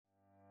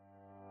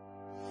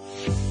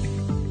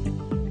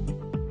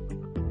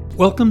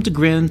Welcome to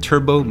Grand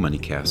Turbo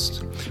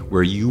Moneycast,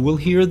 where you will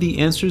hear the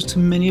answers to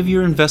many of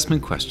your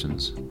investment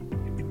questions.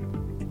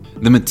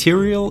 The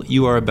material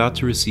you are about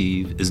to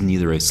receive is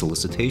neither a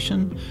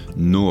solicitation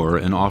nor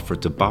an offer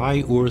to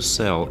buy or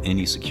sell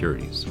any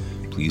securities.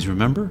 Please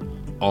remember,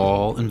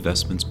 all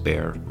investments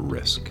bear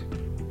risk.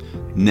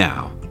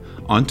 Now,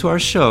 on to our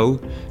show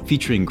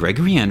featuring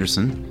Gregory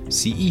Anderson,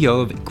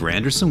 CEO of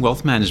Granderson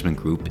Wealth Management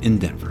Group in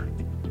Denver.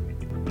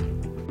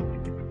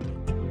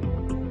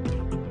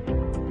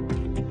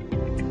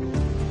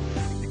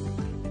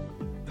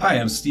 Hi,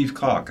 I'm Steve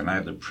Kalk, and I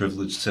have the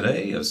privilege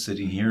today of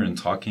sitting here and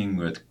talking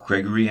with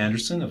Gregory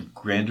Anderson of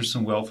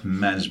Granderson Wealth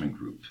Management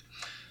Group.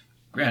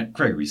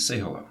 Gregory, say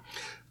hello.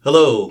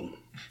 Hello.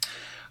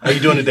 How are you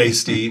doing today,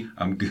 Steve?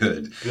 I'm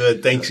good.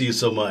 Good. Thank you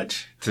so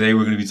much. Today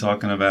we're going to be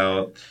talking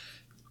about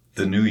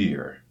the new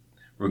year.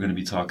 We're going to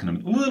be talking a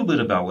little bit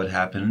about what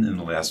happened in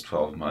the last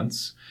 12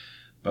 months,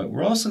 but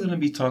we're also going to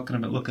be talking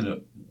about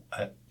looking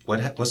at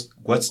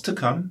what's to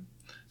come,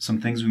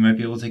 some things we might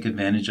be able to take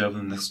advantage of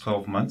in the next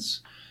 12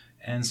 months.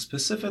 And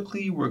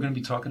specifically, we're going to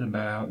be talking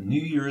about New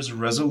Year's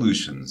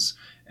resolutions.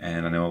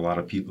 And I know a lot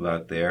of people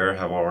out there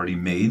have already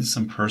made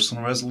some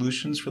personal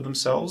resolutions for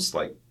themselves,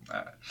 like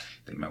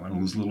they might want to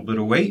lose a little bit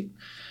of weight.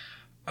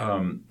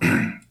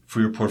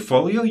 For your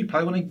portfolio, you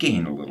probably want to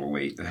gain a little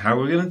weight. How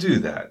are we going to do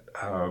that?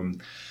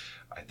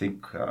 I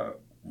think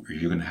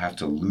you're going to have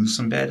to lose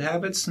some bad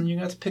habits, and you're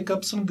going to have to pick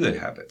up some good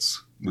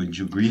habits. Wouldn't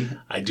you agree?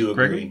 I do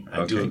agree.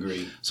 I do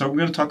agree. So we're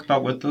going to talk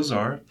about what those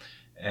are.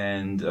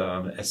 And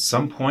at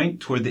some point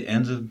toward the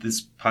end of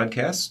this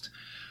podcast,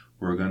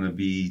 we're going to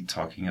be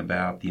talking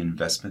about the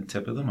investment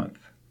tip of the month.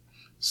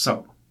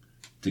 So,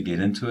 to get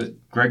into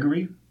it,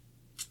 Gregory,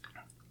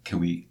 can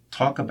we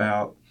talk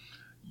about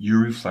your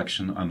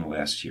reflection on the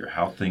last year,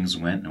 how things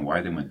went and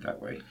why they went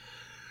that way?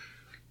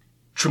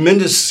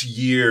 Tremendous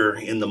year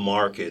in the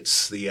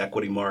markets, the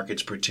equity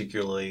markets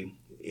particularly,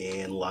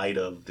 in light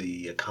of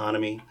the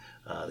economy.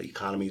 The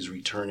economy is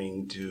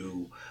returning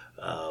to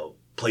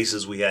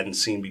places we hadn't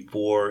seen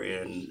before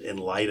in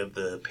light of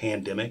the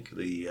pandemic,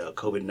 the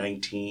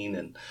COVID-19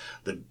 and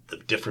the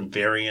different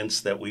variants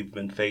that we've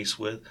been faced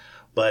with.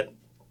 But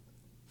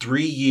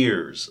 3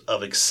 years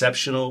of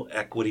exceptional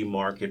equity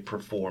market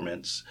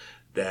performance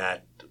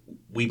that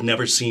we've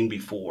never seen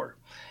before.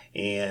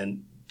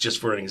 And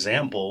just for an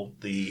example,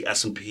 the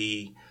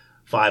S&P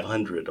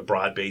 500, a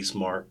broad-based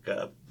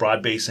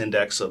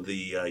index of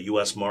the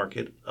U.S.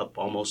 market, up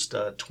almost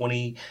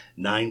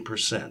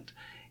 29%.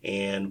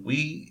 And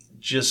we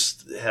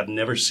just have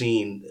never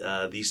seen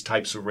these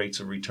types of rates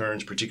of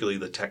returns, particularly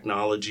the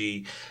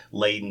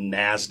technology-laden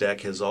NASDAQ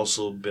has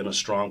also been a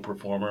strong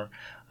performer,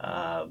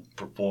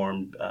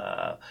 performed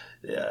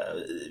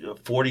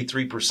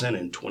 43%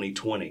 in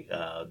 2020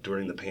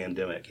 during the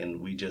pandemic.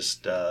 And we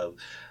just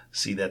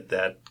see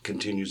that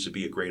continues to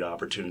be a great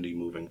opportunity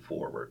moving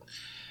forward.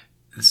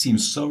 It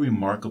seems so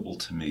remarkable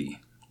to me.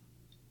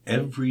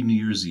 Every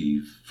New Year's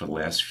Eve for the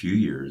last few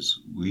years,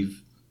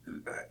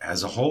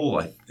 as a whole,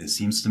 it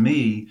seems to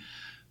me,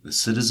 the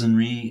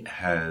citizenry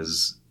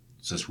has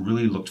just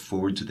really looked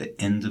forward to the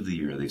end of the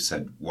year. They've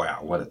said,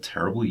 wow, what a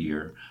terrible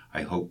year.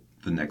 I hope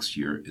the next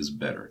year is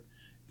better.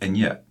 And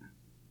yet,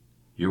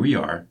 here we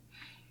are,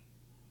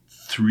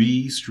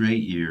 3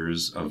 straight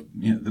years of,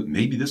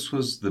 maybe this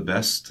was the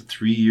best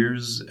 3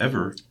 years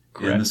ever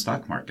in the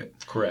stock market.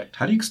 Correct.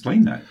 How do you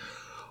explain that?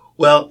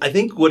 Well, I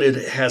think what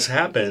has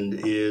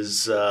happened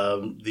is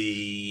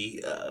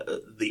the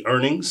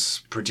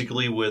earnings,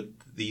 particularly with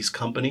these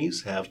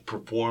companies, have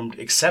performed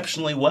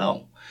exceptionally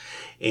well.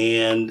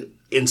 And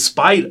in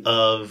spite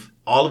of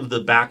all of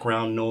the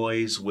background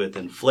noise with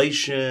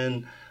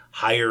inflation,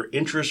 higher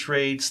interest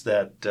rates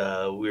that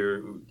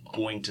we're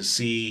going to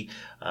see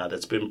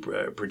that's been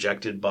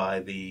projected by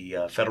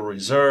the Federal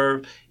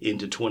Reserve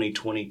into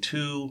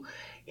 2022,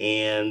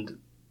 and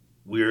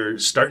we're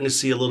starting to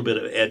see a little bit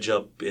of edge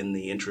up in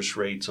the interest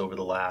rates over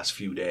the last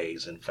few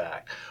days, in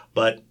fact.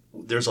 But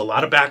there's a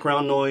lot of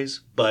background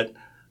noise, but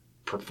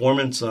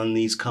performance on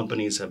these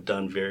companies have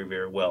done very,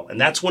 very well.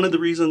 And that's one of the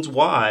reasons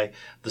why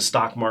the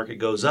stock market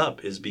goes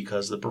up, is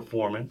because of the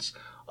performance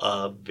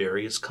of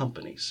various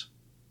companies.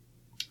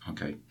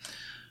 Okay.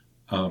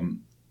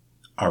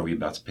 Are we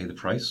about to pay the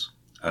price?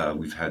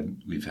 We've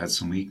had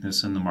some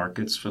weakness in the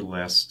markets for the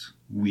last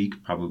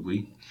week,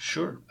 probably.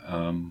 Sure.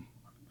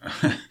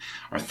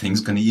 Are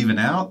things going to even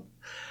out?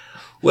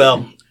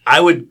 Well, I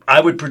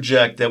would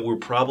project that we're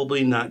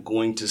probably not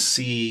going to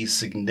see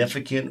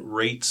significant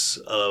rates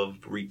of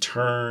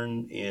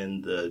return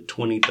in the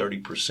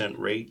 20-30%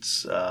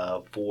 rates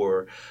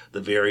for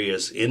the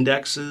various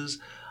indexes.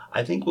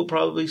 I think we'll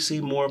probably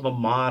see more of a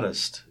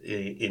modest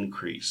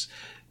increase.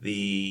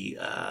 The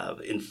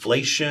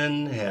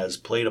inflation has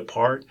played a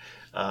part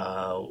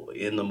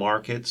in the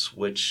markets,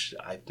 which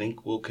I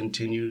think will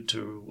continue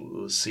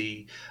to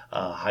see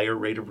a higher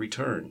rate of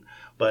return.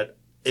 But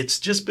it's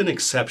just been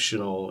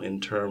exceptional in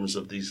terms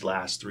of these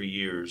last 3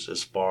 years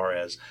as far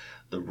as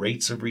the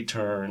rates of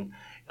return.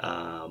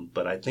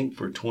 But I think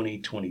for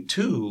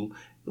 2022,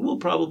 we'll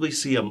probably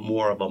see a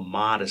more of a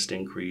modest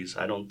increase.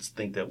 I don't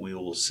think that we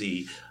will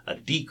see a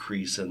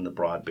decrease in the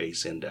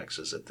broad-based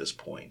indexes at this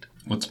point.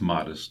 What's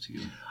modest to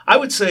you? I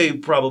would say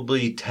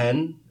probably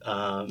 10,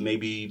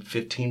 maybe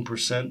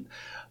 15%.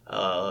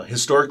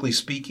 Historically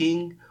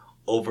speaking,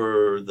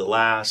 over the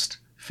last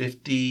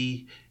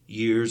 50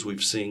 years,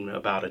 we've seen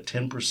about a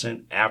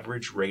 10%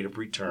 average rate of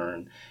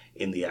return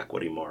in the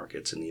equity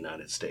markets in the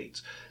United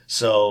States.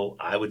 So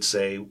I would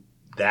say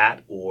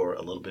that or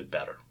a little bit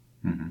better.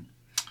 Mm-hmm.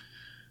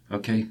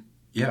 Okay.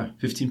 Yeah,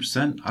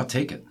 15%. I'll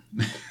take it.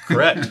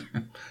 Correct.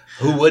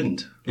 Who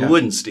wouldn't? Who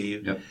wouldn't,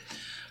 Steve? Yep.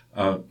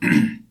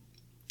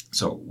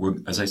 So,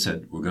 as I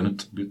said, we're going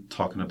to be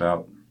talking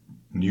about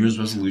New Year's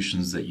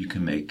resolutions that you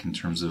can make in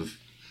terms of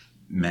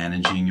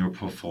managing your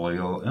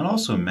portfolio and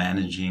also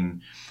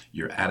managing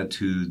your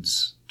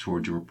attitudes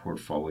toward your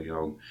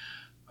portfolio.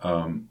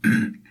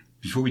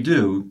 Before we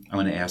do, I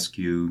want to ask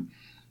you,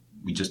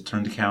 we just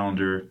turned the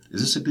calendar.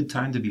 Is this a good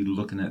time to be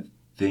looking at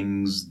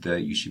things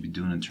that you should be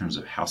doing in terms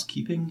of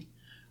housekeeping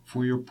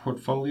for your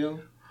portfolio?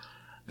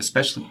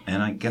 Especially,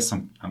 and I guess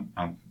I'm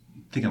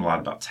thinking a lot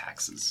about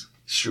taxes.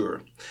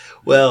 Sure.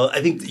 Well,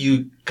 I think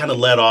you kind of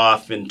led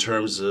off in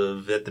terms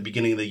of at the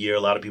beginning of the year, a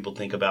lot of people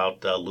think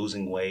about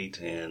losing weight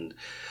and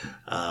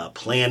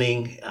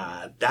planning.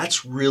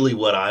 That's really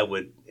what I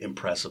would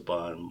impress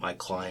upon my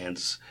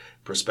clients,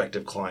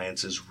 prospective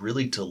clients, is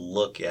really to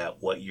look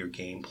at what your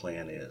game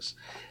plan is.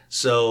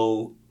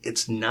 So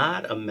it's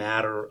not a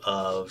matter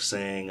of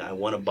saying, I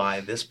want to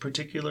buy this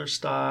particular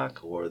stock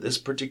or this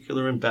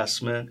particular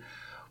investment,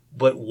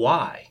 but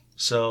why?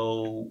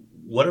 So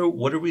what are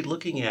we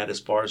looking at as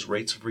far as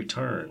rates of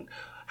return?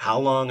 How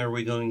long are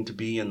we going to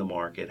be in the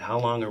market? How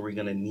long are we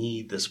going to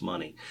need this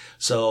money?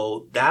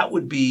 So that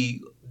would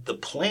be, the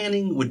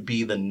planning would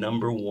be the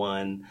number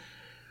one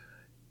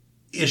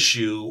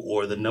issue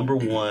or the number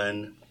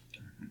one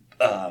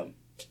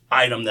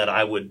item that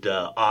I would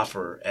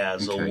offer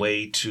as a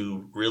way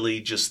to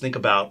really just think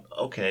about,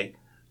 okay,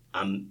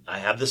 I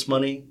have this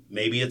money.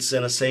 Maybe it's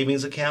in a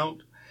savings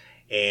account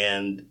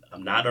and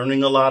I'm not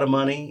earning a lot of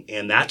money.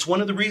 And that's one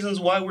of the reasons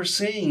why we're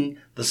seeing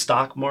the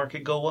stock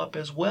market go up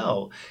as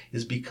well,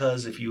 is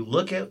because if you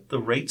look at the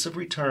rates of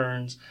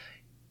returns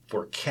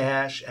for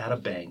cash at a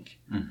bank,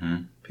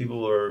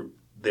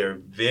 they're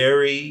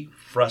very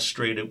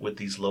frustrated with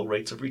these low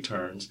rates of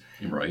returns.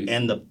 Right.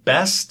 And the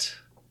best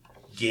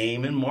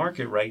game in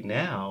market right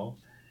now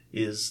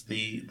is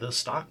the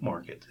stock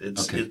market.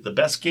 It's the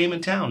best game in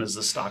town is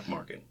the stock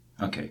market.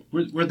 Okay,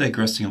 we're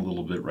digressing a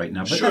little bit right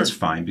now, but that's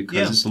fine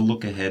because it's a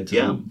look ahead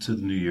to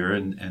the new year,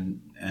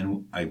 and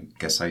I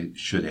guess I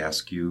should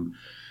ask you,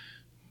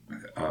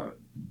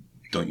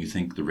 don't you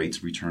think the rates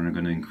of return are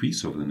going to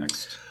increase over the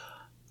next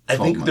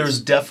 12 I think months?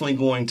 There's definitely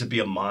going to be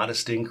a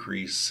modest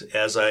increase.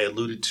 As I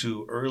alluded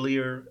to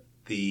earlier,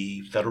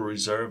 the Federal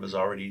Reserve has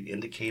already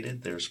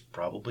indicated there's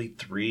probably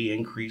 3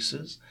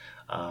 increases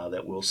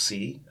that we'll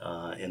see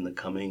in the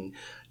coming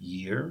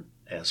year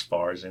as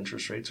far as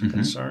interest rates are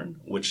concerned,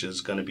 which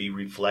is going to be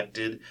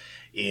reflected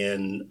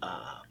in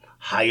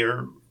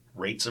higher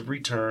rates of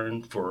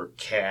return for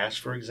cash,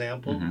 for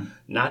example.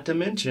 Not to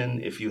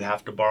mention, if you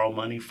have to borrow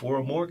money for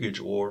a mortgage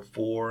or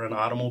for an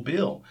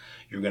automobile,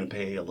 you're going to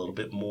pay a little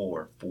bit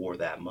more for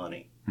that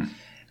money.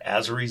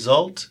 As a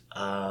result,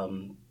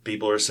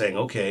 people are saying,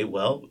 okay,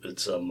 well,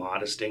 it's a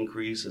modest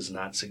increase, it's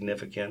not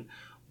significant,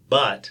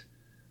 but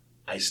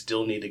I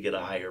still need to get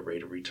a higher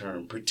rate of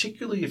return,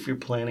 particularly if you're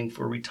planning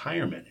for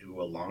retirement.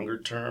 A longer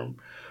term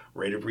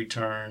rate of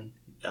return,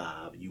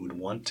 you would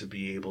want to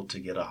be able to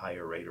get a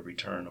higher rate of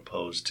return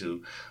opposed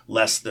to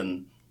less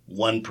than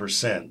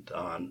 1%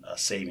 on a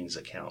savings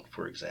account,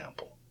 for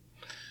example.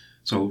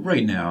 So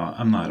right now,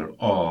 I'm not at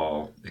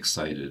all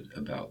excited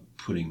about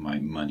putting my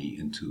money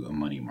into a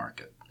money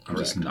market. I'm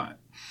just not.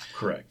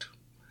 Correct.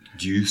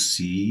 Do you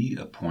see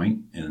a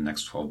point in the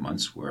next 12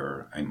 months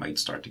where I might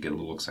start to get a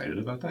little excited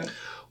about that?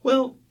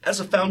 Well, as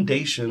a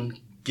foundation,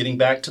 getting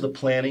back to the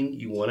planning,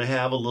 you want to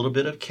have a little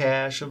bit of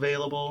cash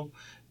available,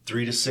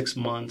 3 to 6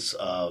 months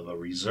of a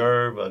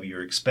reserve of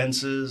your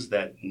expenses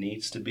that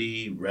needs to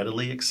be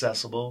readily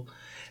accessible.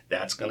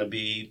 That's going to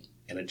be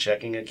in a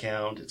checking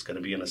account. It's going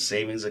to be in a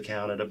savings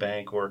account at a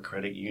bank or a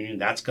credit union.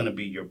 That's going to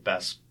be your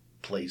best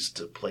place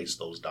to place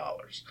those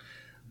dollars.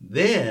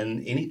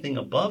 Then anything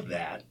above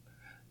that,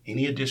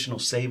 any additional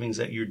savings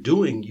that you're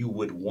doing, you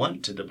would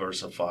want to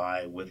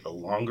diversify with a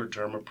longer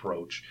term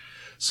approach.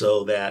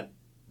 So that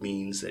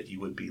means that you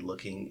would be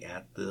looking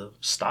at the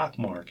stock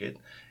market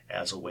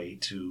as a way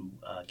to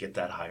get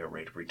that higher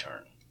rate of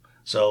return.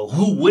 So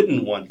who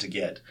wouldn't want to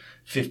get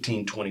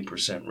 15,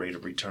 20% rate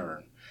of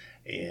return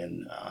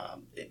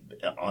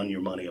on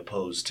your money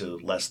opposed to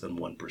less than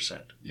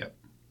 1%? Yep,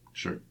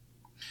 sure.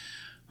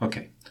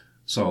 Okay,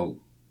 so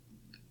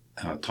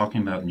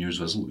talking about New Year's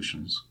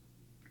resolutions,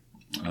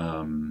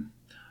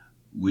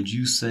 would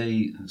you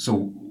say,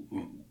 so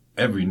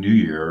every New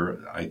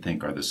Year, I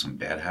think, are there some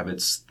bad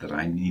habits that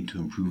I need to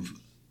improve,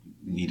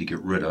 need to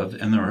get rid of,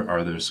 and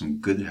are there some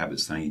good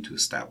habits that I need to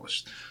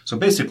establish? So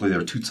basically, there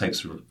are 2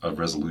 types of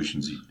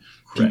resolutions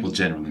people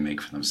generally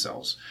make for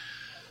themselves.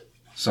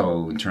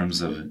 So in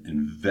terms of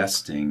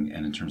investing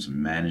and in terms of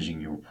managing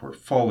your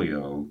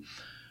portfolio,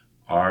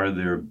 are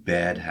there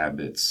bad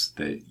habits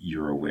that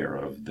you're aware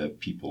of that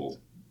people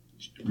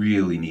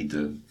really need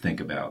to think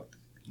about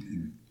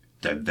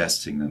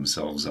divesting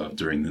themselves of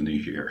during the new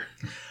year?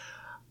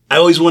 I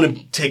always want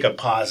to take a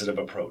positive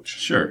approach.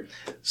 Sure.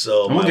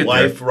 So And we'll my get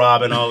wife, there.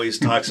 Robin, always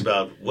talks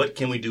about what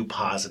can we do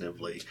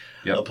positively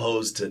Yep.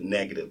 opposed to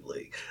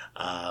negatively.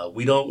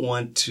 We don't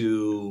want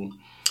to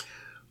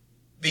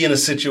be in a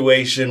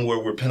situation where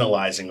we're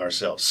penalizing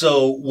ourselves.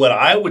 So what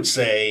I would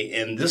say,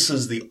 and this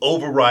is the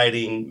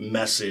overriding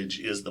message,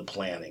 is the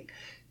planning.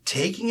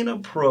 Taking an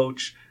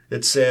approach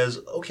that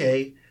says,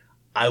 okay,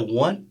 I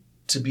want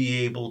to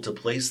be able to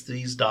place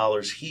these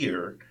dollars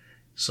here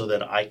so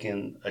that I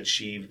can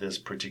achieve this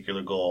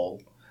particular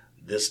goal,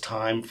 this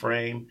time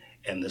frame,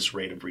 and this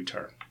rate of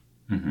return.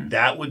 Mm-hmm.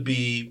 That would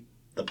be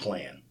the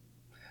plan.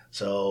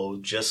 So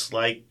just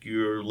like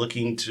you're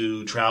looking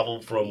to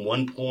travel from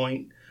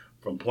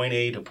point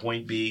A to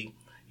point B,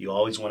 you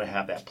always want to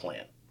have that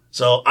plan.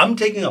 So I'm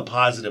taking a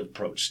positive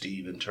approach,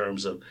 Steve, in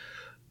terms of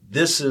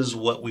this is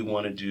what we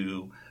want to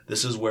do.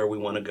 This is where we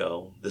want to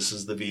go. This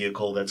is the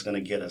vehicle that's going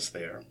to get us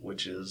there,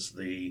 which is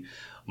the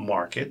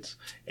market,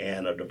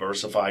 and a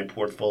diversified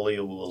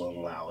portfolio will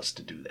allow us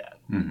to do that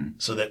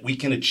so that we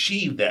can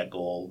achieve that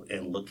goal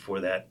and look for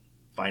that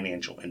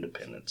financial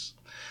independence.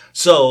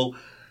 So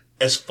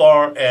as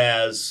far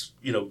as,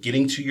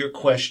 getting to your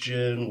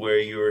question where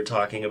you were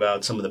talking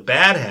about some of the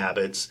bad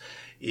habits,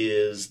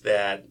 is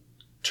that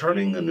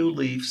turning a new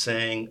leaf,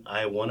 saying,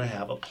 I want to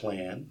have a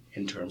plan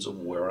in terms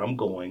of where I'm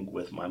going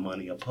with my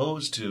money,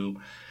 opposed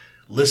to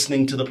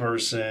listening to the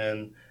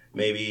person,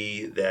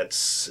 maybe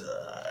that's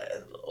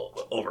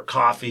over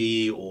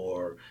coffee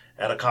or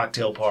at a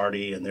cocktail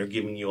party, and they're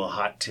giving you a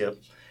hot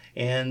tip,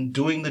 and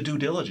doing the due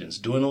diligence,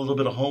 doing a little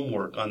bit of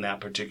homework on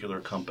that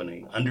particular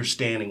company,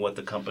 understanding what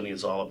the company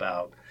is all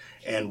about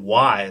and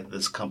why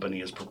this company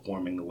is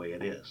performing the way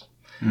it is.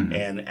 Mm-hmm.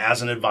 And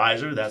as an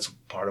advisor, that's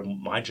part of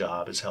my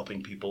job, is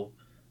helping people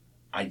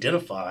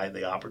identify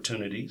the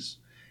opportunities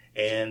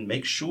and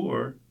make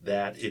sure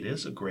that it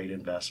is a great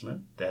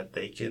investment, that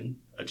they can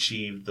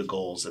achieve the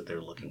goals that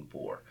they're looking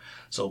for.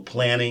 So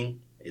planning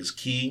is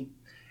key.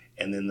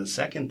 And then the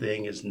second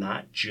thing is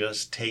not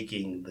just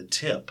taking the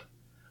tip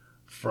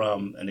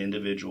from an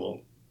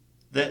individual,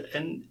 that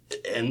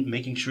and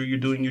making sure you're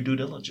doing your due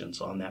diligence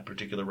on that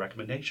particular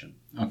recommendation.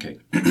 Okay.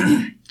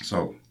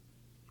 So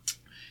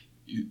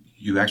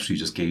you actually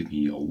just gave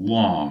me a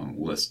long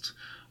list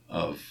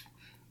of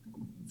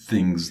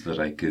things that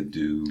I could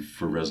do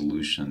for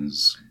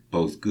resolutions,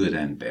 both good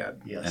and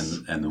bad. Yes.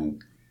 And the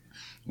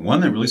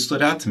one that really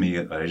stood out to me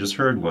that I just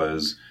heard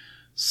was,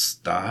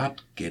 stop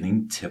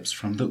getting tips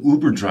from the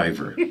Uber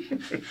driver.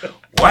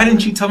 Why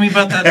didn't you tell me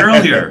about that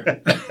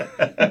earlier?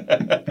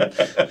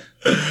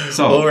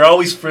 Well, we're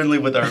always friendly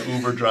with our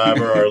Uber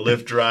driver, our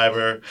Lyft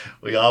driver.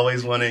 We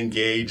always want to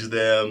engage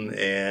them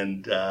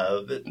and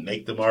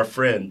make them our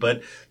friend.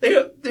 But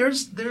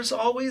there's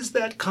always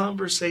that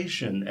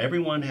conversation.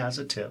 Everyone has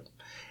a tip.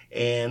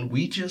 And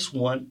we just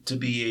want to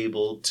be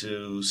able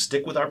to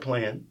stick with our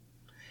plan.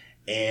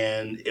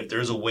 And if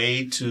there's a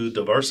way to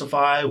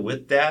diversify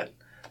with that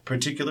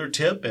particular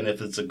tip, and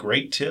if it's a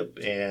great tip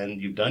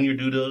and you've done your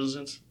due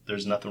diligence,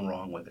 there's nothing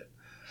wrong with it.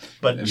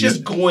 But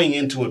just going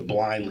into it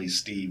blindly,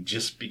 Steve,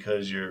 just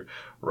because you're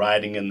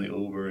riding in the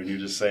Uber and you're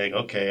just saying,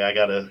 okay, I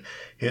got to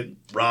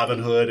hit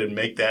Robinhood and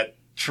make that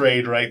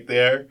trade right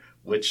there,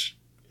 which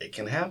it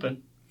can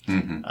happen.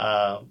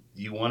 Mm-hmm.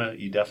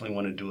 You definitely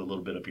want to do a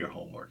little bit of your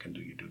homework and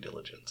do your due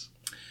diligence.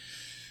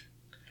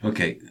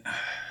 Okay.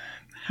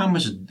 How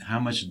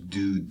much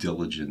due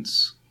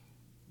diligence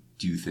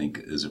do you think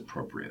is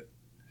appropriate?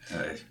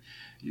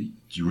 Do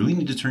you really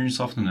need to turn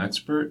yourself into an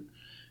expert?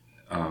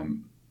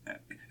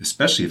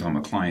 Especially if I'm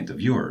a client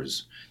of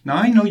yours. Now,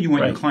 I know you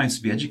want your clients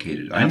to be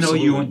educated. Absolutely.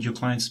 I know you want your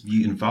clients to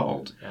be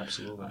involved.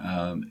 Absolutely.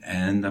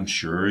 And I'm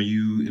sure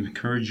you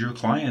encourage your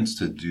clients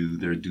to do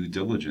their due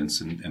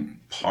diligence. And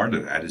part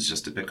of that is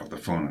just to pick up the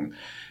phone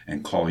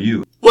and call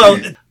you. Well,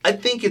 I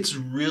think it's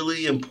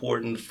really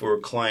important for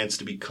clients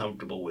to be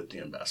comfortable with the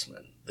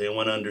investment. They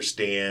want to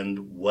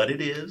understand what it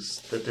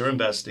is that they're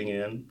investing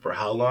in, for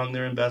how long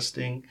they're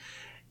investing,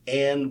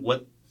 and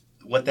what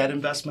that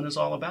investment is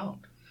all about.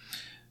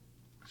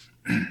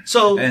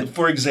 So,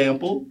 for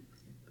example,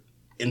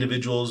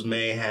 individuals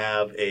may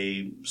have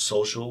a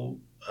social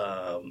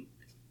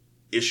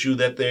issue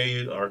that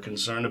they are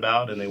concerned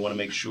about, and they want to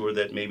make sure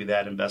that maybe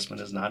that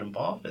investment is not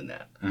involved in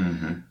that.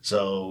 Mm-hmm.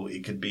 So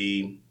it could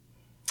be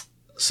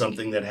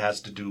something that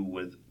has to do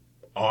with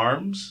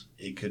arms.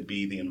 It could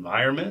be the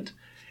environment,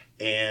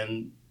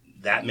 and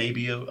that may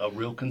be a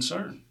real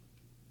concern.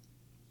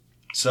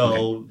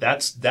 So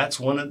that's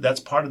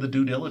part of the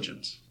due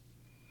diligence.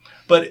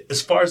 But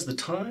as far as the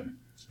time,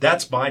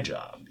 that's my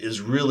job,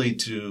 is really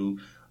to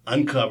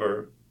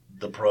uncover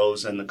the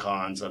pros and the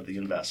cons of the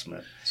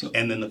investment,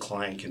 and then the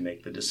client can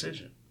make the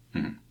decision.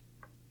 Mm-hmm.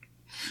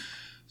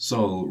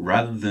 So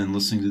rather than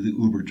listening to the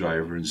Uber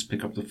driver and just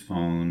pick up the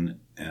phone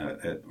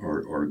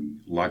or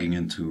logging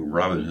into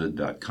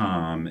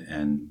Robinhood.com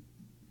and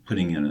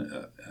putting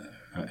in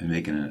and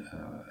making an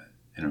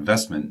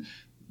investment,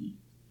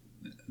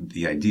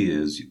 the idea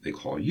is they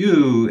call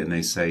you and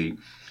they say,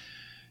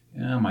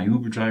 yeah, my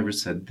Uber driver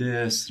said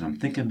this, and I'm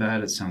thinking about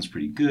it. It sounds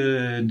pretty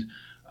good.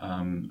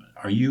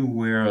 Are you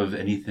aware of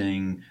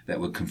anything that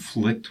would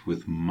conflict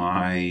with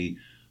my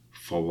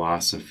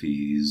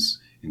philosophies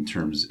in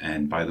terms,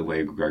 and by the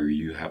way, Gregory,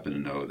 you happen to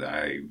know that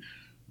I'm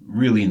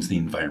really into the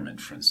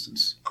environment, for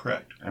instance.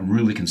 Correct. I'm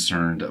really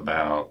concerned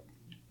about,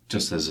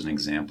 just as an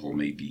example,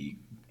 maybe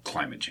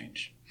climate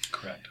change.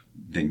 Correct.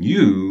 Then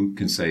you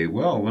can say,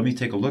 well, let me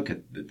take a look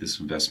at this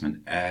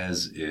investment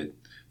as it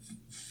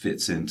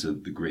fits into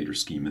the greater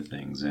scheme of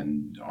things,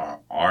 and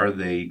are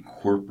they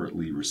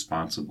corporately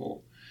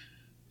responsible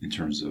in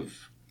terms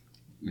of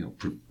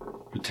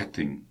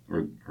protecting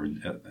or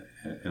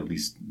at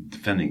least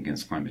defending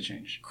against climate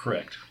change?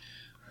 Correct.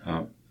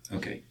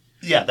 Okay.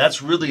 Yeah,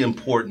 that's really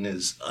important,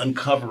 is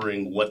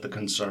uncovering what the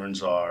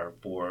concerns are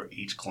for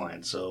each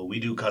client. So we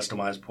do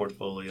customized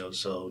portfolios,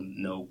 so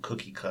no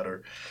cookie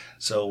cutter.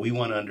 So we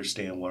want to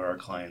understand what our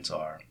clients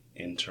are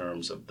in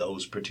terms of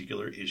those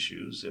particular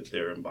issues, if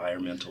they're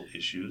environmental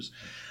issues.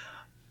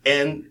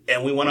 And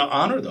we want to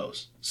honor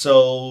those.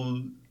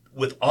 So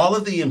with all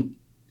of the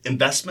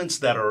investments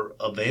that are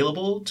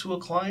available to a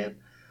client,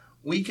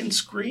 we can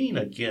screen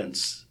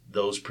against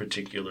those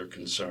particular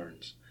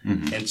concerns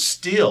and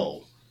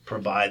still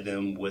provide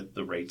them with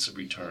the rates of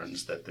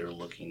returns that they're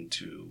looking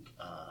to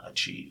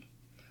achieve.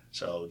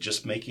 So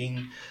just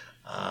making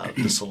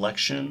the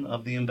selection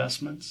of the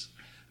investments,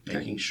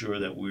 making sure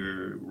that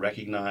we're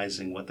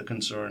recognizing what the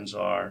concerns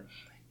are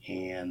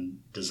and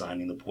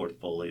designing the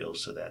portfolio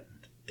so that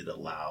it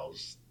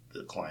allows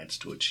the clients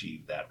to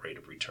achieve that rate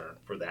of return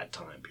for that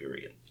time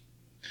period.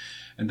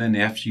 And then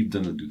after you've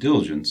done the due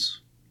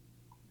diligence,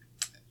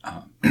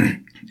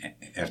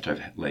 after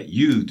I've let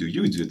you do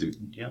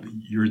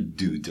your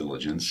due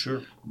diligence,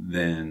 sure,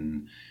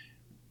 then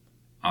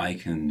I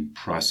can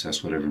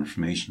process whatever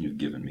information you've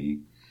given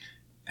me,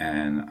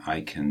 and I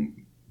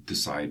can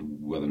decide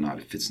whether or not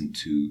it fits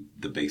into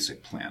the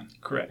basic plan.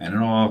 Correct. And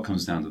it all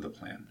comes down to the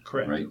plan.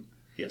 Correct. Right?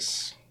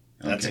 Yes.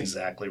 That's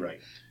exactly right.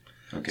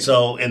 Okay.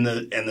 So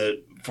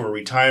for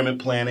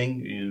retirement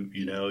planning,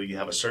 you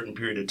have a certain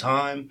period of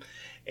time,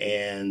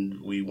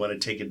 and we want to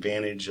take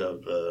advantage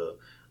of the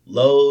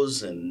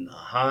lows and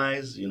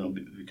highs,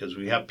 because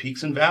we have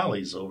peaks and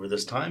valleys over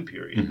this time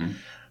period.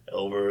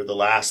 Over the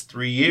last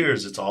 3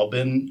 years, it's all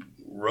been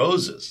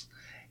roses.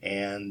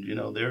 And,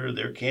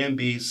 there can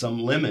be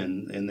some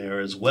lemon in there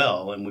as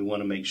well. And we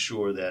want to make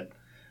sure that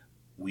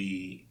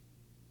we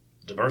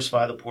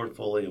diversify the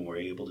portfolio and we're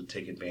able to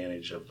take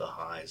advantage of the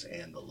highs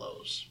and the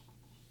lows.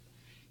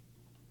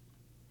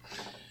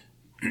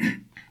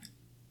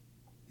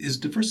 Is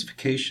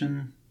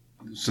diversification,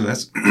 so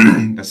that's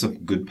a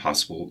good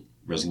possible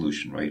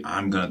resolution, right?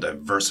 I'm going to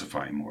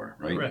diversify more,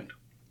 right? Correct.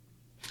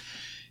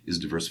 Is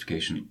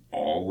diversification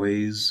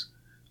always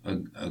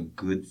a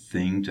good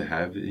thing to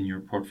have in your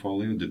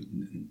portfolio,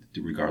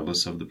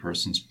 regardless of the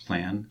person's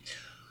plan?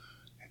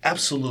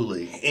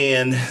 Absolutely.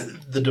 And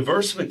the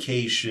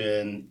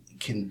diversification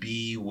can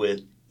be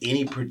with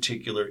any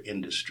particular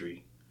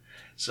industry.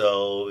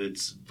 So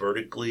it's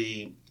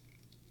vertically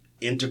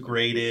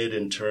integrated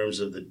in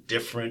terms of the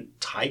different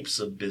types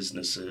of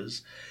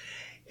businesses.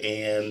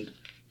 And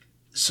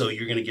so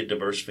you're going to get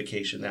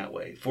diversification that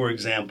way. For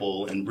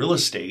example, in real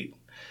estate,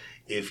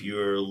 if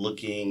you're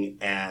looking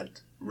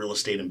at real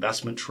estate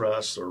investment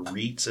trusts, or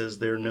REITs as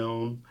they're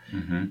known,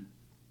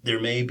 there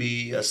may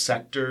be a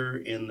sector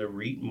in the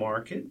REIT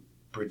market,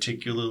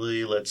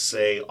 particularly, let's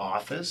say,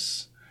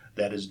 office,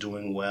 that is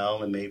doing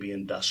well, and maybe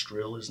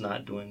industrial is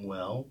not doing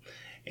well.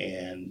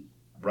 And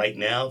right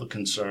now, the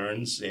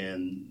concerns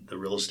in the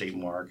real estate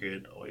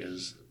market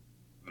is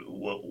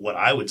what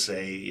I would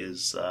say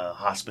is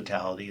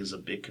hospitality is a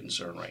big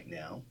concern right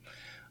now.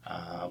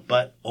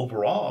 But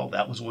overall,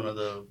 that was one of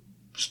the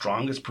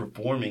strongest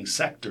performing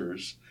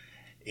sectors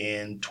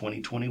in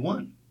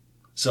 2021.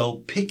 So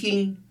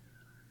picking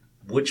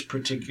which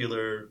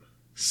particular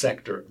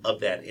sector of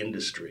that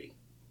industry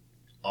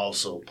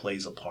also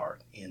plays a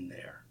part in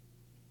there.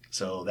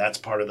 So that's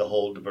part of the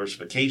whole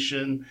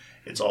diversification.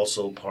 It's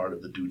also part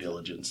of the due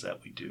diligence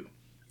that we do.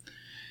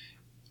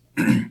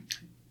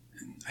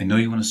 I know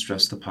you want to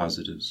stress the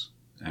positives,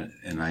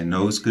 and I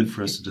know it's good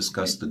for us to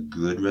discuss the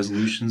good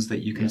resolutions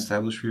that you can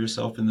establish for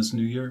yourself in this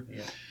new year.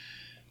 Yeah.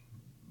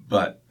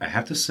 But I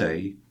have to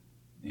say,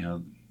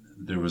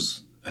 there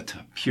was a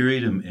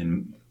period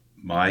in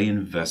my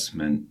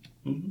investment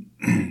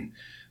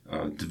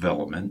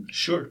development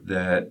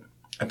that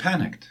I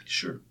panicked.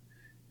 Sure.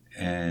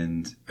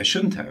 And I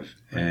shouldn't have.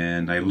 Right.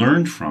 And I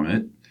learned from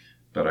it,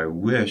 but I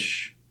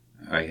wish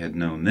I had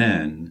known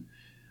then.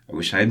 I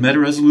wish I had made a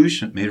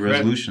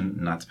resolution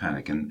not to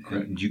panic. And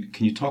can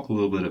you talk a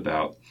little bit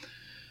about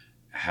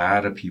how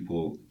do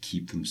people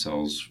keep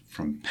themselves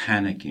from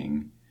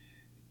panicking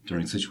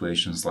during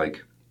situations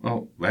like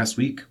Well, last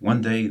week,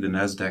 one day, the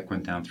NASDAQ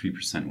went down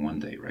 3% in one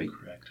day, right?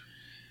 Correct.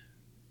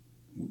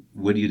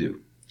 What do you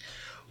do?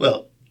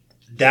 Well,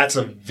 that's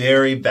a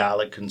very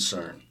valid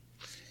concern.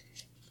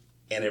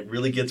 And it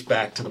really gets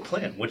back to the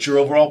plan. What's your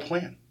overall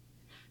plan?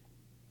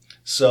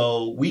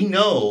 So we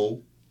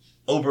know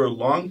over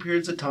long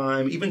periods of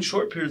time, even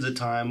short periods of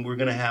time, we're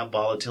going to have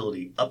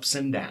volatility, ups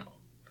and down.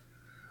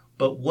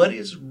 But what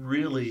is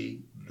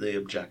really the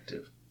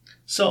objective?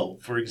 So,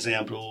 for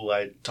example,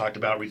 I talked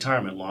about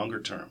retirement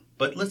longer term.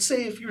 But let's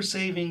say if you're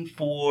saving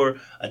for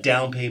a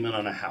down payment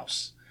on a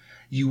house,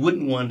 you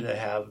wouldn't want to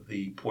have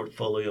the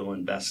portfolio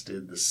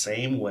invested the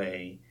same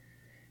way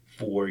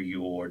for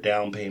your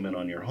down payment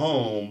on your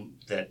home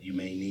that you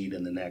may need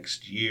in the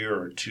next year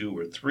or 2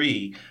 or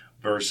 3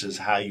 versus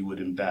how you would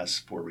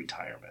invest for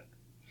retirement.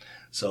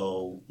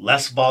 So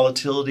less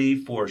volatility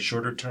for a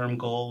shorter term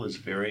goal is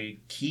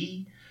very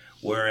key,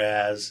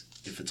 whereas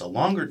if it's a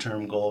longer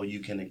term goal,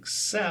 you can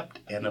accept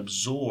and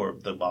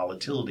absorb the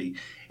volatility.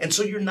 And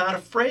so you're not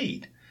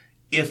afraid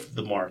if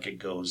the market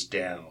goes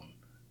down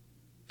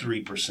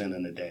 3%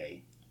 in a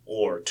day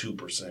or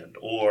 2%,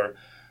 or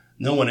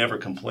no one ever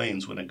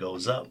complains when it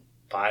goes up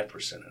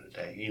 5% in a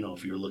day,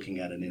 if you're looking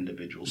at an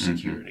individual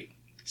security.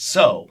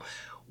 So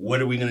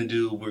what are we going to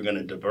do? We're going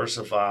to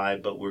diversify,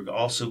 but we're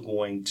also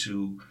going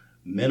to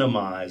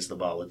minimize the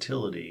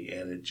volatility,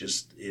 and it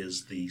just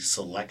is the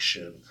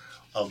selection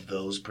of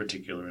those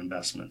particular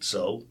investments.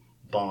 So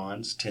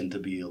bonds tend to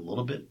be a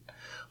little bit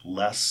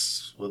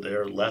less, well,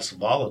 they're less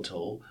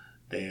volatile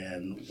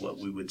than what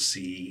we would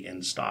see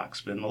in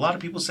stocks. But a lot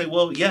of people say,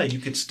 well, yeah, you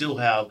could still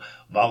have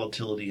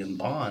volatility in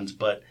bonds,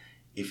 but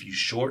if you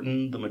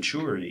shorten the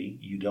maturity,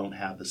 you don't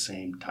have the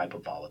same type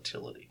of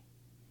volatility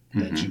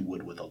that you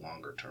would with a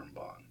longer term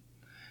bond.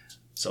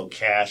 So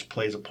cash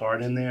plays a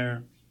part in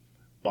there.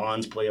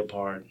 Bonds play a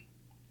part.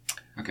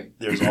 Okay.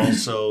 There's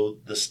also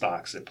the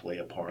stocks that play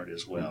a part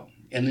as well.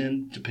 And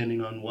then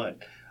depending on what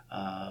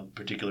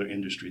particular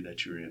industry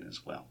that you're in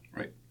as well.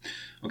 Right.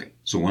 Okay.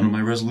 So one of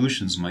my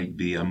resolutions might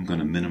be I'm going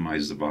to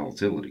minimize the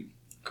volatility.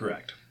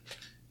 Correct.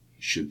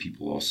 Should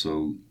people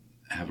also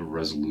have a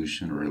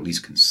resolution, or at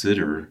least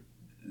consider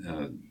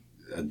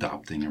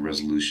adopting a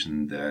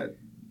resolution that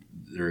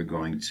they're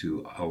going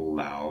to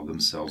allow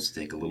themselves to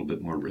take a little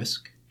bit more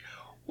risk?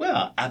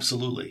 Well,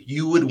 absolutely.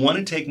 You would want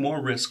to take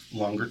more risk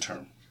longer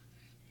term.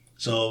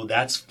 So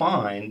that's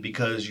fine,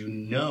 because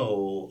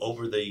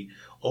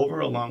over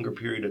a longer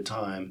period of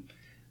time,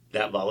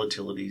 that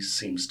volatility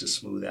seems to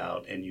smooth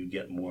out and you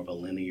get more of a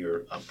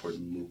linear upward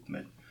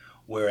movement.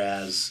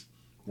 Whereas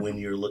when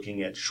you're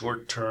looking at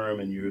short term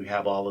and you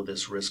have all of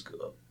this risk,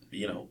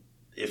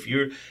 if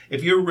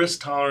your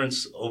risk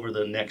tolerance over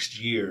the next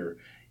year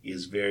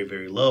is very,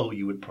 very low,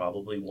 you would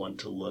probably want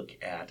to look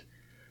at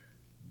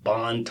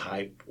bond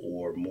type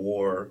or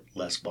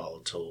less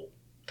volatile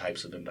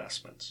types of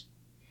investments.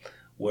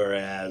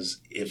 Whereas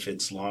if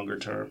it's longer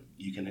term,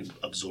 you can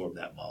absorb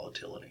that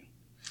volatility.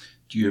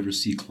 Do you ever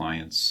see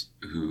clients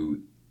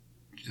who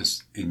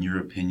just, in your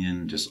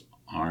opinion, just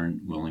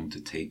aren't willing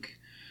to take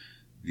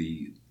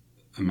the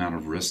amount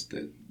of risk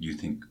that you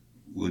think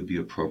would be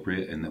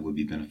appropriate and that would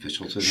be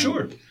beneficial to them?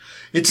 Sure.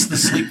 It's the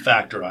sleep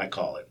factor, I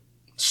call it.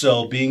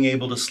 So being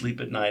able to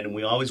sleep at night, and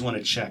we always want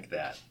to check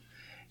that.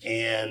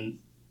 And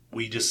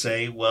we just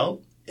say,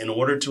 well, in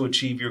order to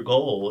achieve your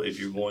goal, if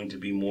you're going to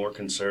be more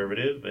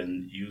conservative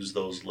and use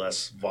those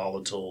less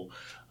volatile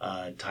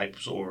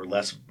types or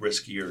less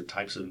riskier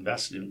types of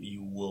investment,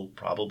 you will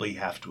probably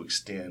have to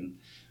extend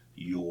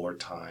your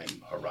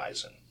time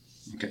horizon.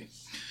 Okay.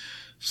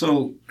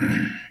 So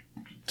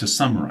to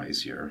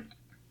summarize here,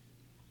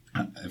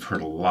 I've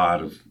heard a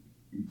lot of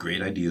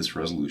great ideas for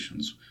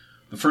resolutions.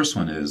 The first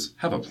one is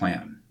have a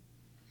plan.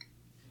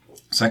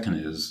 Second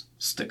is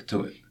stick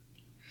to it.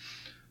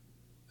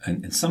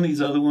 And some of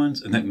these other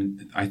ones,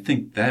 I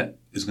think that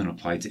is going to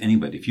apply to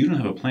anybody. If you don't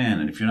have a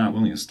plan and if you're not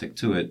willing to stick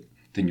to it,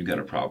 then you've got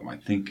a problem. I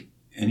think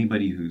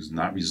anybody who's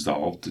not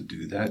resolved to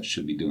do that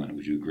should be doing it.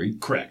 Would you agree?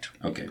 Correct.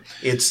 Okay.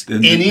 It's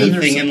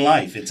anything in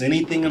life. It's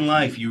anything in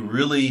life.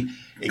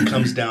 It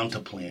comes down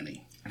to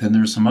planning. Then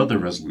there are some other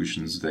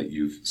resolutions that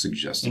you've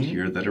suggested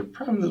here that are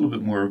probably a little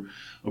bit more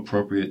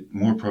appropriate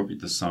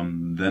to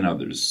some than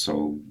others.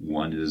 So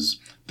one is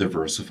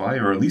diversify,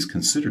 or at least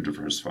consider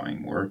diversifying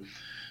more.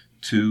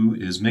 2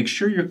 is make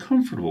sure you're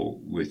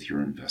comfortable with your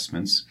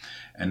investments.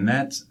 And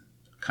that's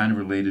kind of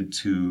related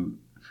to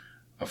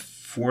a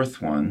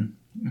fourth one,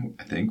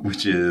 I think,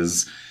 which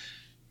is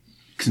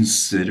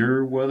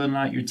consider whether or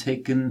not you're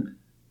taking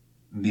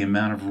the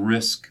amount of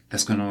risk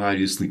that's going to allow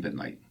you to sleep at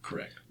night.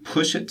 Correct.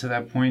 Push it to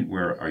that point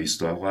where, are you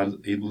still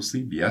able to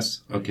sleep?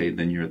 Yes. Okay,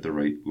 then you're at the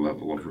right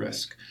level of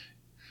risk.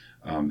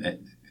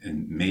 And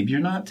maybe you're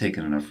not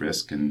taking enough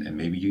risk, and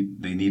maybe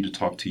they need to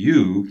talk to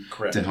you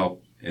to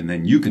help, and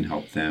then you can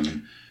help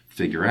them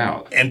figure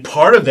out. And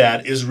part of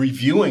that is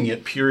reviewing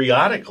it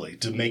periodically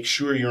to make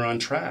sure you're on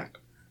track.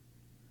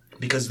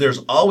 Because there's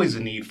always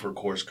a need for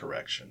course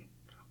correction.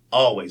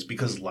 Always,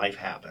 because life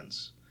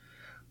happens.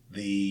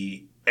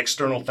 The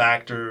external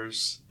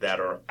factors that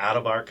are out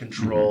of our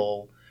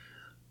control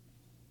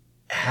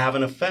have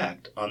an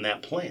effect on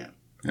that plan.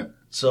 Yeah.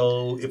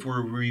 So if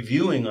we're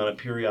reviewing on a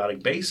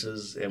periodic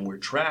basis and we're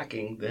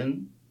tracking,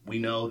 then we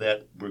know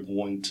that we're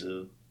going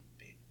to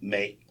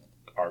make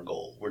our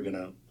goal. We're going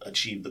to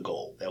achieve the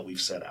goal that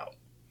we've set out.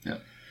 Yeah.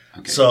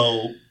 Okay.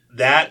 So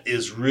that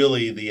is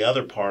really the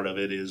other part of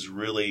it, is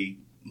really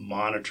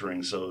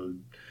monitoring. So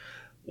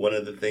one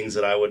of the things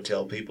that I would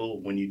tell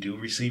people, when you do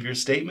receive your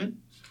statement,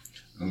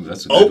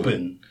 that's a good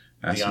open one.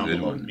 That's the a good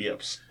envelope. one.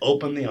 Yes,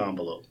 open the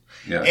envelope.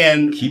 Yeah.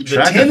 And Keep the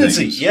track of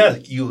tendency, things. yeah,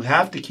 you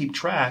have to keep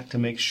track to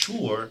make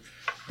sure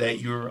that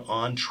you're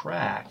on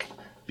track.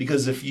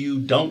 Because if you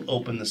don't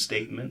open the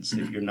statements,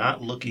 if you're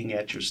not looking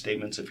at your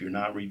statements, if you're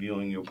not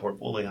reviewing your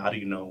portfolio, how do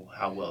you know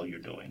how well you're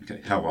doing?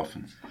 Okay. How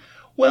often?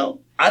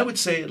 Well, I would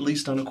say at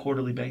least on a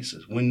quarterly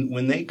basis.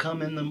 When they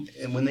come in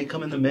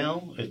the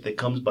mail, if it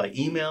comes by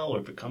email or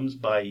if it comes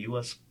by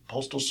U.S.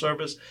 Postal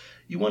Service,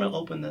 you want to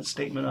open that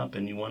statement up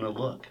and you want to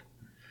look.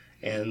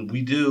 And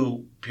we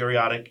do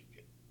periodic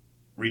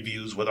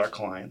reviews with our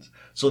clients.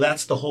 So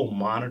that's the whole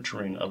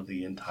monitoring of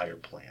the entire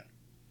plan.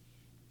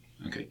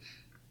 Okay.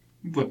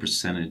 What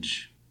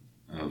percentage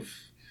of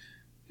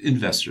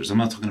investors, I'm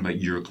not talking about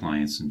your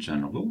clients in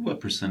general, but what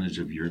percentage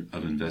of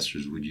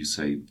investors would you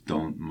say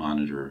don't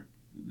monitor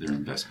their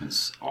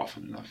investments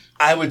often enough?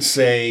 I would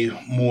say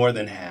more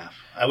than half.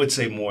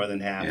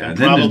 Yeah,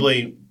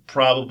 And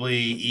probably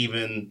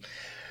even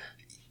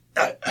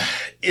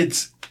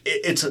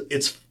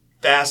it's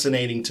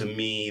fascinating to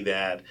me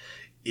that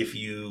if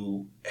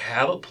you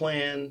have a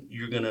plan,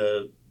 you're going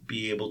to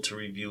be able to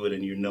review it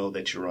and you know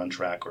that you're on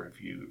track, or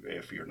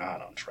if you're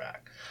not on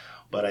track.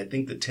 But I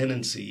think the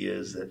tendency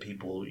is that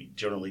people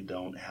generally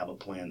don't have a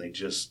plan. They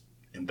just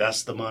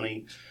invest the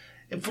money.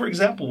 And for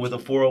example, with a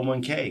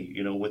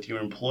 401k, with your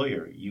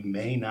employer, you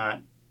may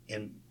not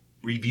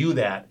review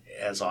that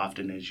as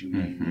often as you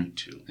may need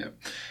to. Yep.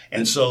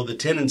 And so the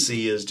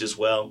tendency is just,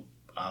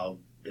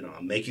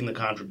 I'm making the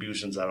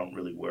contributions. I don't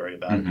really worry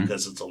about it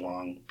because it's a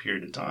long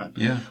period of time.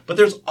 Yeah. But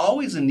there's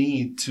always a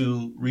need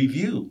to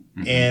review,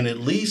 and at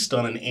least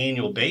on an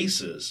annual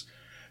basis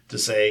to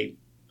say,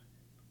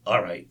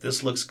 all right,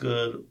 this looks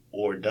good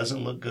or it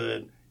doesn't look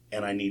good,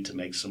 and I need to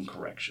make some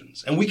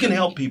corrections. And we can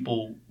help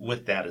people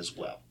with that as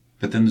well.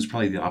 But then there's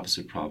probably the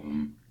opposite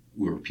problem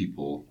where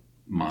people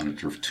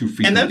monitor too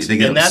frequently. They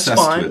get that's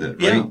obsessed fine. with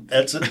it, right? Yeah,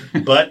 that's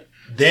it. But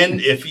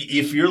then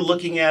if you're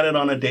looking at it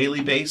on a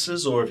daily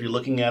basis or if you're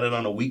looking at it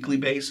on a weekly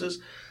basis,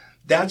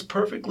 that's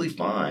perfectly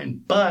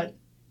fine. But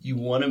you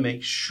want to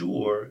make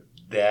sure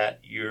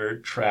that you're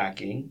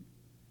tracking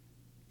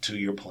to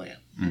your plan.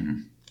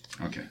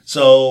 Mm-hmm. Okay.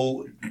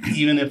 So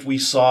even if we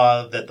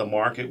saw that the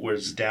market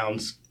was down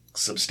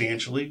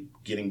substantially,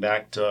 getting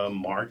back to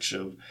March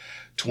of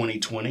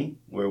 2020,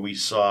 where we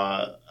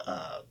saw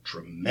a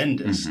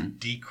tremendous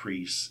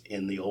decrease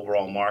in the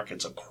overall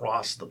markets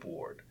across the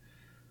board.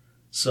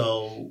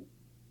 So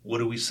what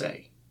do we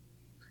say?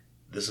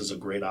 This is a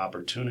great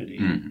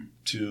opportunity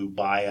to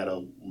buy at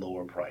a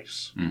lower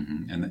price.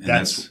 And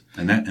that's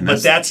what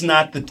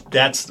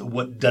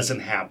doesn't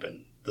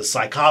happen. The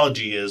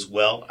psychology is,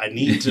 I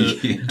need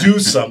to do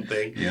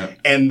something. Yeah.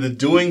 And the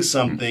doing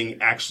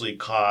something actually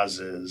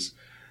causes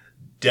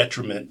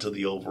detriment to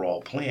the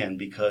overall plan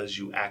because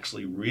you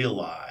actually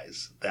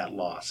realize that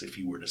loss if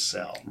you were to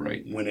sell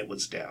when it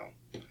was down.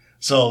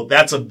 So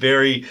that's a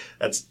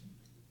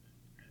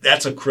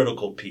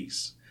critical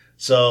piece.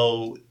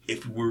 So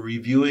if we're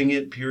reviewing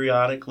it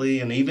periodically,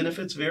 and even if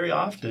it's very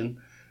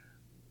often,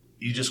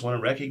 you just want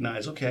to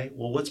recognize, okay,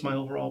 what's my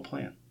overall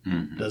plan?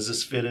 Does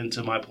this fit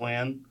into my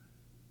plan?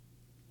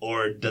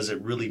 Or does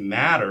it really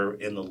matter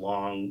in the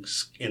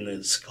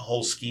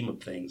whole scheme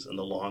of things in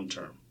the long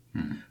term?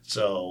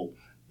 So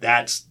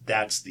that's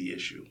the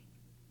issue.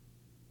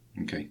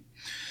 Okay.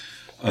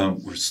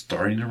 We're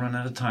starting to run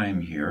out of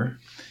time here.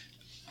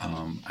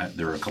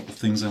 There are a couple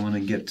things I want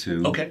to get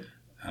to. Okay.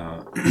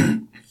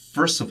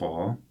 First of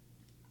all,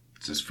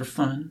 just for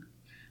fun,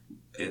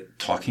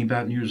 talking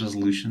about New Year's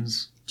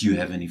resolutions, do you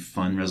have any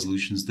fun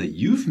resolutions that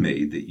you've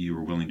made that you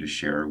were willing to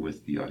share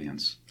with the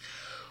audience?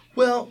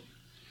 Well,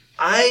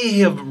 I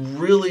have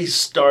really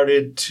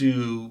started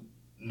to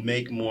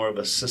make more of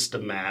a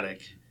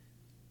systematic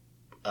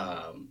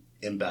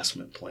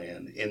investment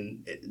plan,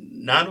 and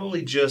not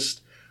only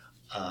just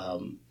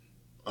on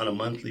a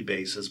monthly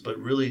basis, but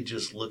really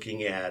just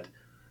looking at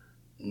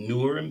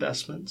newer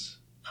investments.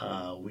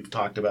 We've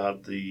talked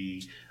about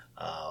the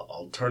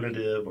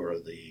alternative or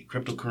the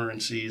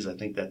cryptocurrencies. I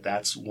think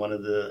that's one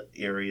of the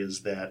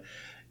areas that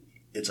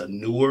it's a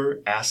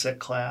newer asset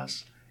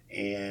class.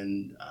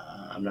 And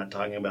I'm not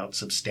talking about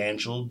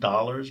substantial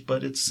dollars,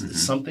 but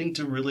it's something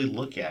to really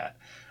look at.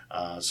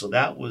 So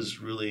that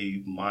was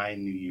really my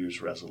New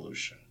Year's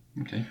resolution.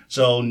 Okay.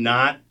 So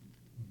not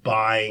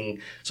buying.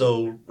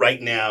 So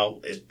right now,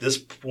 at this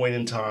point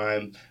in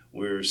time,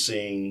 we're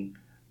seeing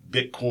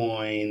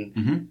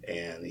Bitcoin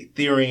and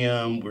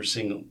Ethereum. We're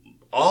seeing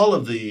all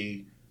of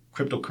the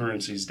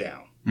cryptocurrencies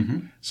down.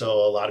 So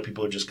a lot of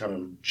people are just kind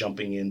of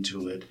jumping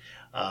into it.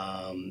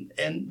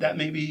 And that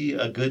may be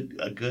a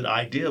good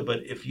idea,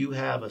 but if you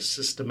have a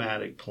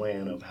systematic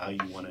plan of how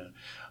you want to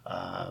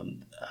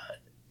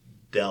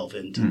delve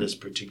into this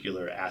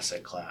particular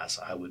asset class,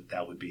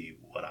 that would be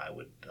what I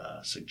would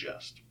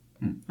suggest.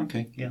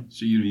 Okay. Yeah.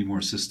 So you'd be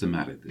more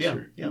systematic this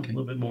year. Yeah, okay. a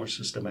little bit more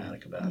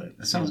systematic about it.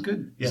 That sounds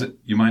good. Yeah.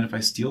 You mind if I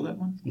steal that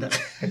one? No.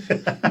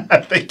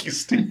 Thank you,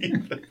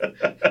 Steve.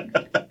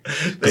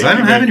 Because I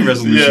don't have any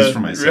resolutions for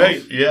myself.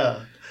 Right,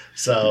 yeah.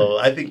 So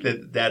I think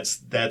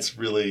that's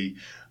really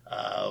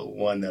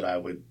one that I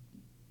would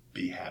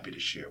be happy to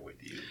share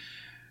with you.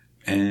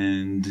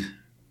 And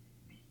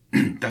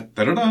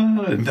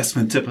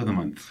investment tip of the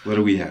month. What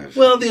do we have?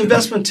 Well, the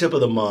investment tip of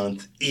the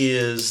month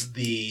is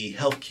the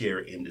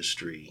healthcare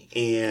industry.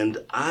 And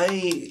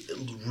I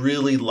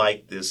really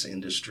like this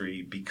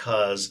industry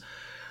because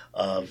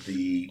of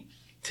the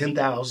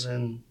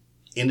 10,000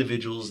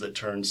 individuals that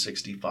turn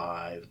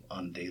 65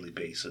 on a daily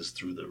basis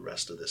through the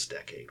rest of this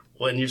decade.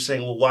 Well, and you're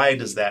saying, well, why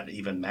does that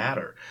even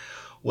matter?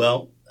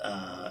 Well,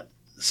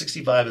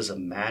 65 is a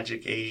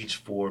magic age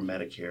for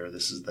Medicare.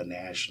 This is the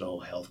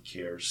national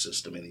healthcare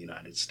system in the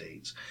United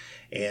States.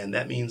 And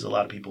that means a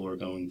lot of people are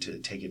going to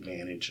take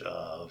advantage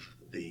of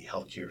the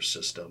healthcare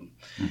system.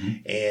 Mm-hmm.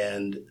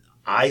 And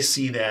I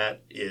see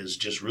that as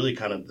just really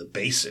kind of the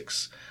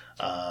basics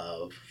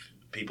of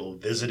people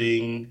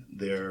visiting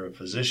their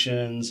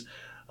physicians,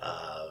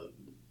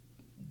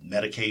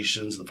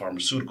 medications, the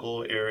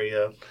pharmaceutical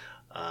area.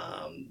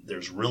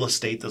 There's real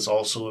estate that's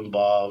also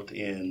involved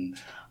in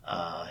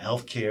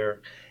healthcare,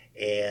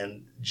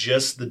 and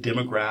just the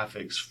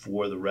demographics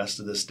for the rest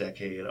of this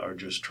decade are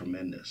just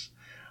tremendous.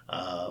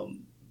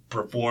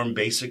 Perform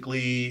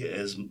basically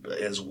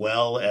as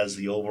well as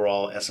the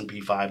overall S&P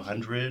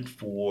 500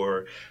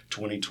 for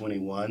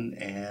 2021,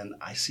 and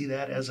I see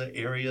that as an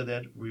area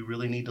that we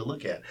really need to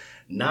look at.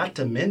 Not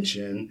to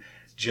mention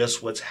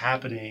just what's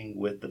happening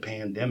with the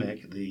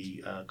pandemic,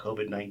 the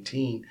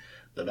COVID-19,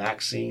 the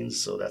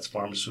vaccines, so that's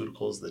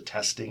pharmaceuticals, the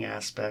testing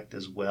aspect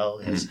as well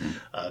has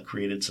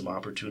created some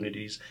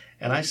opportunities.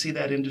 And I see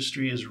that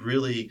industry as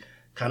really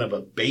kind of a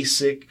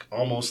basic,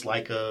 almost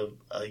like a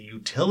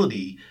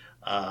utility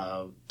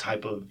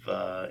type of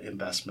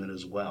investment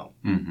as well.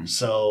 Mm-hmm.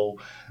 So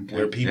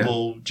where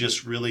people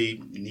just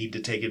really need to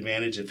take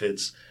advantage, if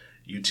it's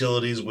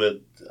utilities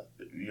with,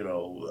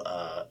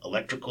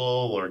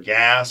 electrical or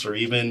gas or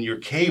even your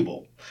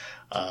cable,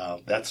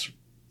 that's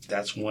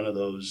one of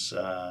those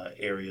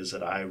areas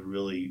that I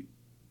really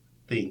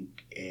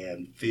think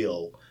and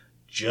feel,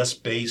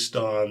 just based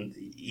on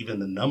even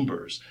the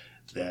numbers,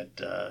 that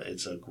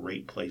it's a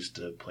great place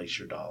to place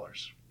your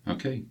dollars.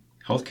 Okay.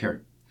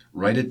 Healthcare.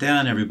 Write it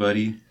down,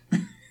 everybody.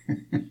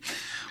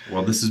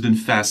 Well, this has been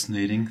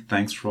fascinating.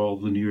 Thanks for all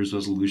the New Year's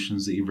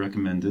resolutions that you've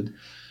recommended.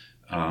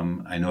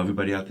 I know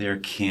everybody out there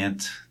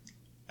can't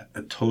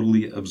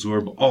totally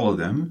absorb all of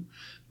them,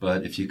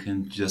 but if you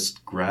can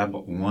just grab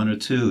one or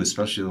two,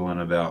 especially the one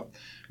about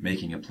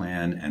making a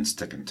plan and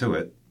sticking to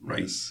it,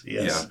 right? Yes,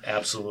 yeah.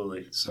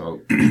 Absolutely.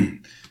 So,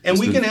 and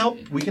we can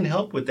help. We can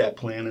help with that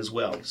plan as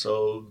well.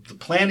 So the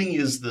planning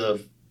is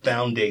the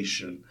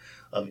foundation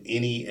of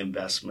any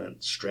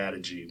investment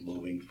strategy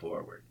moving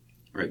forward.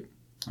 Great.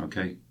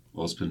 Okay.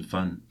 Well, it's been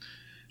fun.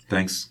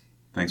 Thanks,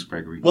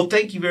 Gregory. Well,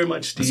 thank you very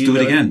much, Steve. Let's do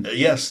it again.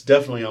 Yes,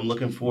 definitely. I'm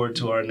looking forward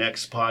to our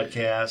next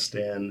podcast.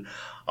 And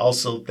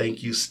also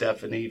thank you,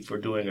 Stephanie, for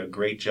doing a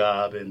great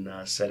job in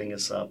setting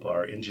us up,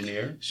 our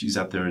engineer. She's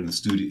out there in the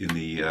studio, in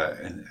the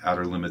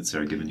outer limits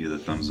there, giving you the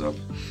thumbs up.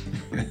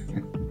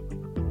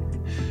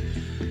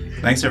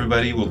 Thanks,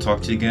 everybody. We'll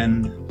talk to you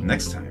again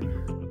next time.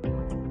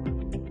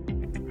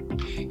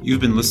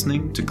 You've been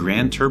listening to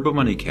Grand Turbo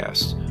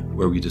Moneycast,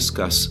 where we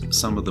discuss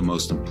some of the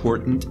most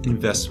important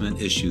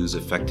investment issues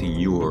affecting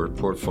your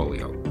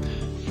portfolio.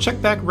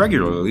 Check back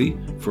regularly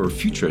for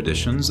future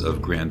editions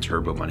of Grand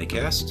Turbo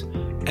Moneycast,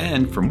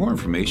 and for more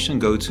information,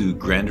 go to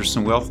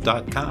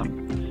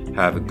grandersonwealth.com.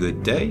 Have a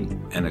good day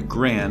and a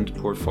grand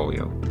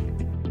portfolio.